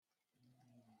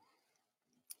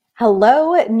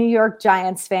Hello, New York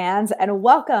Giants fans, and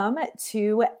welcome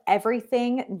to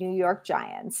Everything New York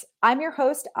Giants. I'm your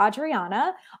host,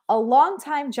 Adrianna, a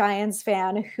longtime Giants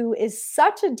fan who is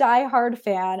such a diehard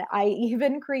fan. I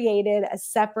even created a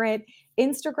separate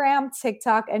Instagram,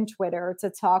 TikTok, and Twitter to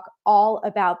talk all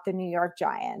about the New York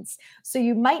Giants. So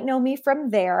you might know me from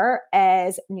there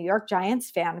as New York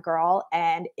Giants fangirl.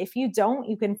 And if you don't,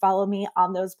 you can follow me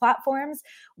on those platforms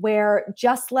where,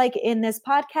 just like in this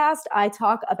podcast, I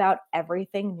talk about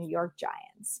everything New York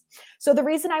Giants. So, the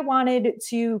reason I wanted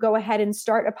to go ahead and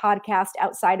start a podcast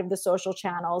outside of the social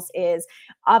channels is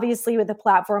obviously with a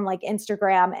platform like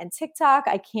Instagram and TikTok,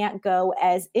 I can't go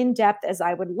as in depth as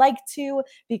I would like to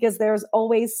because there's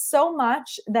always so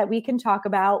much that we can talk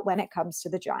about when it comes to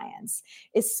the Giants,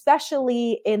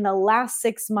 especially in the last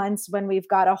 6 months when we've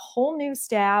got a whole new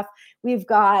staff. We've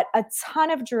got a ton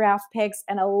of draft picks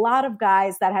and a lot of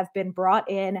guys that have been brought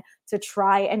in to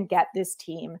try and get this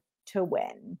team to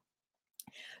win.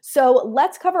 So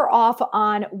let's cover off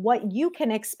on what you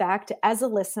can expect as a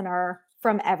listener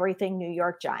from Everything New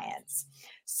York Giants.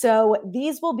 So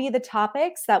these will be the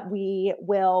topics that we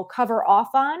will cover off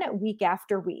on week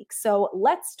after week. So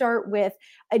let's start with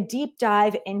a deep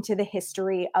dive into the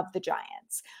history of the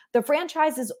Giants. The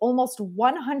franchise is almost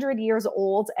 100 years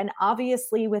old, and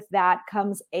obviously with that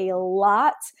comes a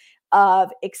lot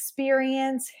of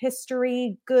experience,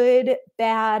 history, good,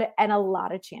 bad, and a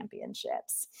lot of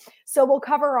championships. So we'll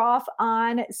cover off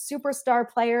on superstar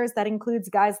players. That includes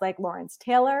guys like Lawrence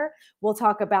Taylor. We'll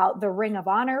talk about the Ring of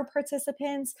Honor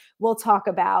participants. We'll talk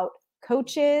about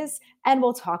coaches, and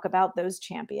we'll talk about those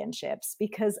championships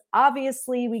because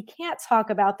obviously we can't talk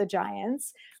about the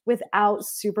Giants without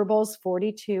Super Bowls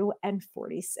 42 and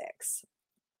 46.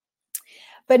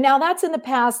 But now that's in the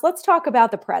past. Let's talk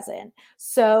about the present.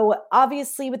 So,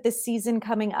 obviously, with the season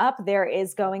coming up, there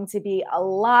is going to be a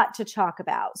lot to talk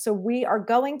about. So, we are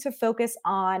going to focus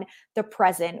on the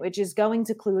present, which is going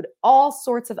to include all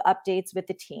sorts of updates with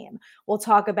the team. We'll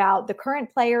talk about the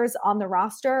current players on the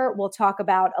roster. We'll talk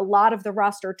about a lot of the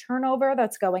roster turnover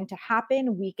that's going to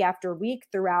happen week after week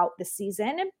throughout the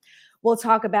season. We'll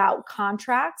talk about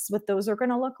contracts, what those are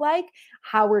going to look like,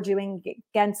 how we're doing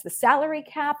against the salary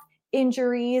cap,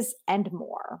 injuries, and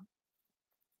more.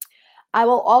 I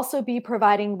will also be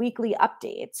providing weekly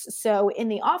updates. So in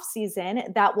the off season,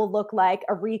 that will look like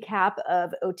a recap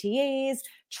of OTAs,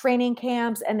 training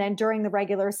camps, and then during the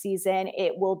regular season,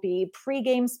 it will be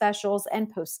pregame specials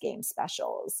and postgame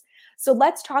specials. So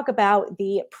let's talk about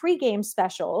the pregame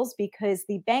specials because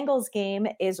the Bengals game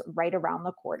is right around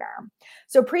the corner.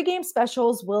 So pregame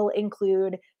specials will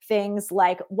include things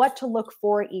like what to look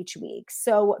for each week.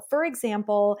 So for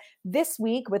example, this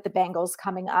week with the Bengals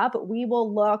coming up, we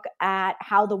will look at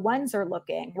how the ones are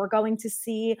looking. We're going to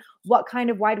see what kind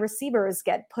of wide receivers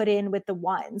get put in with the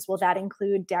ones. Will that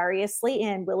include Darius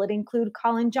Slayton? Will it include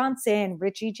Colin Johnson,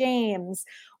 Richie James?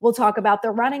 We'll talk about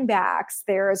the running backs.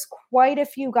 There's quite a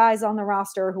few guys on the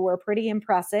roster who are pretty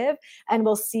impressive, and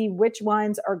we'll see which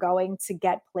ones are going to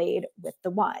get played with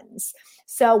the ones.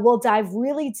 So we'll dive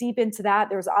really deep into that.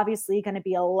 There's obviously going to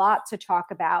be a lot to talk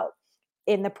about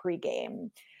in the pregame.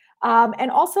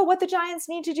 And also what the Giants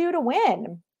need to do to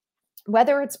win,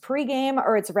 whether it's pregame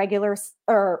or it's regular,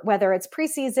 or whether it's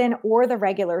preseason or the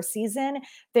regular season.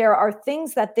 There are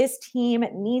things that this team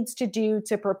needs to do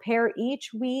to prepare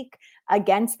each week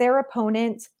against their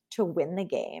opponent to win the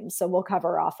game. So we'll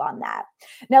cover off on that.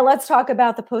 Now let's talk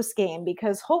about the post game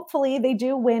because hopefully they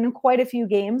do win quite a few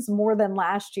games more than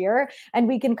last year and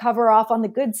we can cover off on the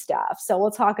good stuff. So we'll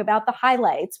talk about the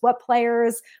highlights, what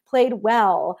players played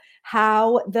well,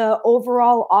 how the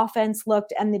overall offense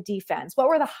looked and the defense. What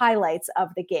were the highlights of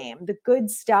the game? The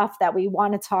good stuff that we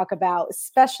want to talk about,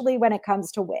 especially when it comes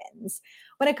to wins.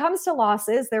 When it comes to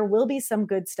losses, there will be some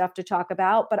good stuff to talk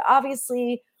about, but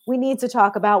obviously we need to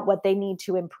talk about what they need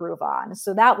to improve on.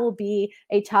 So that will be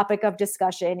a topic of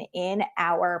discussion in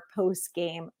our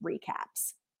post-game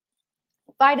recaps.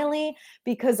 Finally,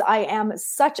 because I am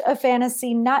such a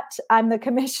fantasy nut, I'm the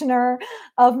commissioner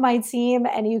of my team,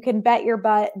 and you can bet your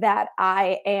butt that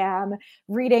I am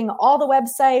reading all the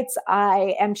websites.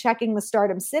 I am checking the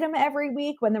Stardom Situm every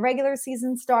week. When the regular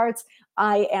season starts,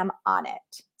 I am on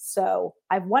it. So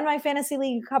I've won my fantasy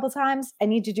league a couple times. I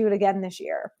need to do it again this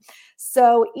year.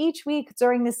 So each week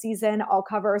during the season, I'll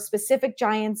cover specific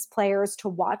Giants players to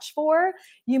watch for.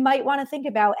 You might want to think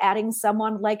about adding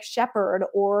someone like Shepard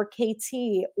or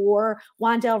KT or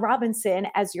Wan'Dale Robinson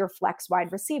as your flex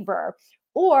wide receiver.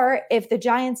 Or if the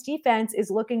Giants defense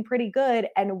is looking pretty good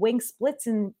and Wink's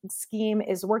blitzing scheme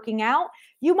is working out,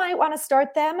 you might want to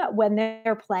start them when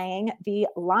they're playing the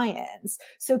Lions.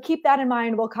 So keep that in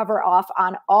mind. We'll cover off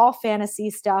on all fantasy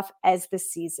stuff as the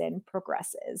season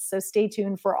progresses. So stay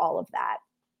tuned for all of that.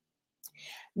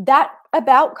 That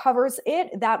about covers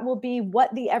it. That will be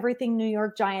what the Everything New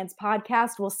York Giants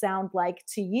podcast will sound like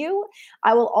to you.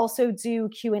 I will also do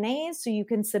Q&As, so you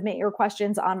can submit your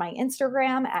questions on my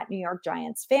Instagram at New York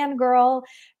Giants Fangirl.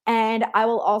 And I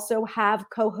will also have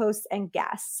co-hosts and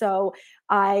guests. So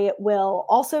I will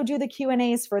also do the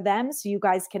Q&As for them so you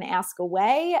guys can ask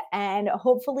away. And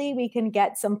hopefully we can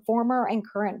get some former and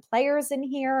current players in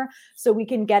here so we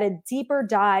can get a deeper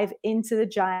dive into the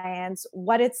Giants,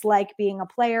 what it's like being a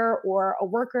player or a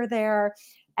worker there,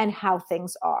 and how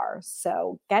things are.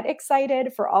 So get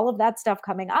excited for all of that stuff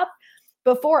coming up.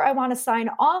 Before I want to sign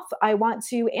off, I want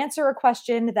to answer a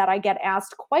question that I get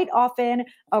asked quite often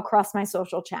across my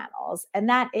social channels. And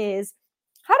that is,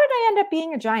 how did I end up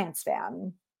being a Giants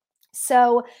fan?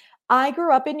 So I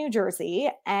grew up in New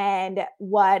Jersey, and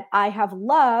what I have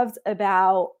loved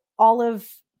about all of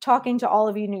talking to all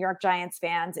of you New York Giants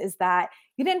fans is that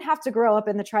you didn't have to grow up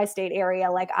in the tri-state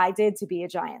area like I did to be a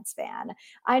Giants fan.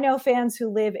 I know fans who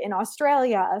live in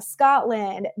Australia,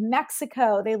 Scotland,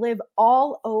 Mexico. They live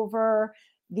all over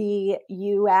the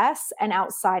US and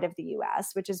outside of the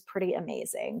US, which is pretty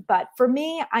amazing. But for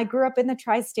me, I grew up in the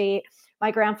tri-state. My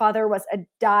grandfather was a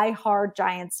diehard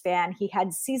Giants fan. He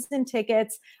had season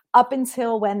tickets up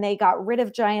until when they got rid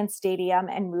of Giants Stadium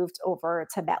and moved over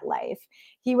to MetLife.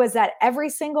 He was at every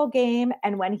single game,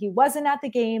 and when he wasn't at the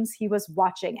games, he was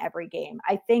watching every game.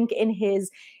 I think in his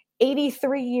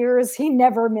 83 years, he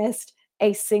never missed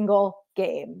a single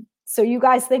game. So you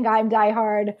guys think I'm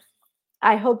diehard.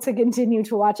 I hope to continue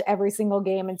to watch every single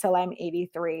game until I'm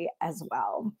 83 as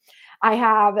well. I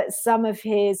have some of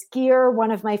his gear,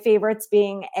 one of my favorites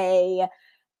being a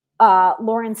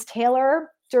Lawrence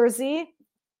Taylor jersey,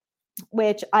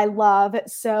 which I love.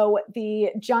 So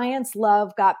the Giants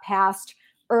love got passed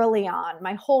early on.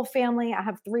 My whole family, I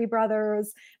have 3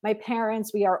 brothers, my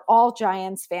parents, we are all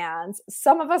Giants fans.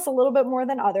 Some of us a little bit more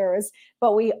than others,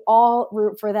 but we all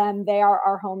root for them. They are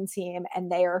our home team,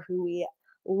 and they are who we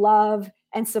love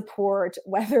and support,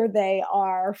 whether they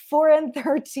are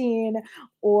 4-13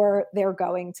 or they're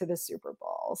going to the Super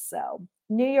Bowl. So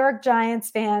New York Giants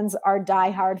fans are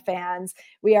diehard fans.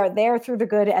 We are there through the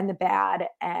good and the bad.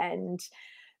 And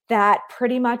that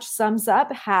pretty much sums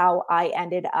up how I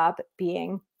ended up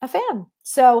being a fan.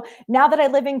 So now that I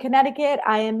live in Connecticut,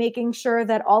 I am making sure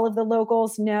that all of the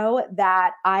locals know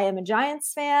that I am a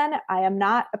Giants fan. I am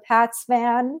not a Pats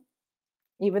fan,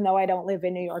 even though I don't live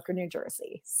in New York or New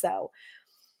Jersey. So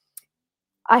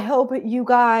I hope you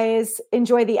guys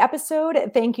enjoy the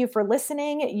episode. Thank you for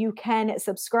listening. You can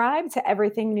subscribe to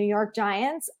Everything New York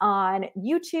Giants on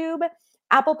YouTube,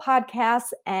 Apple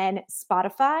Podcasts, and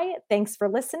Spotify. Thanks for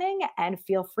listening, and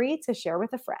feel free to share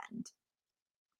with a friend.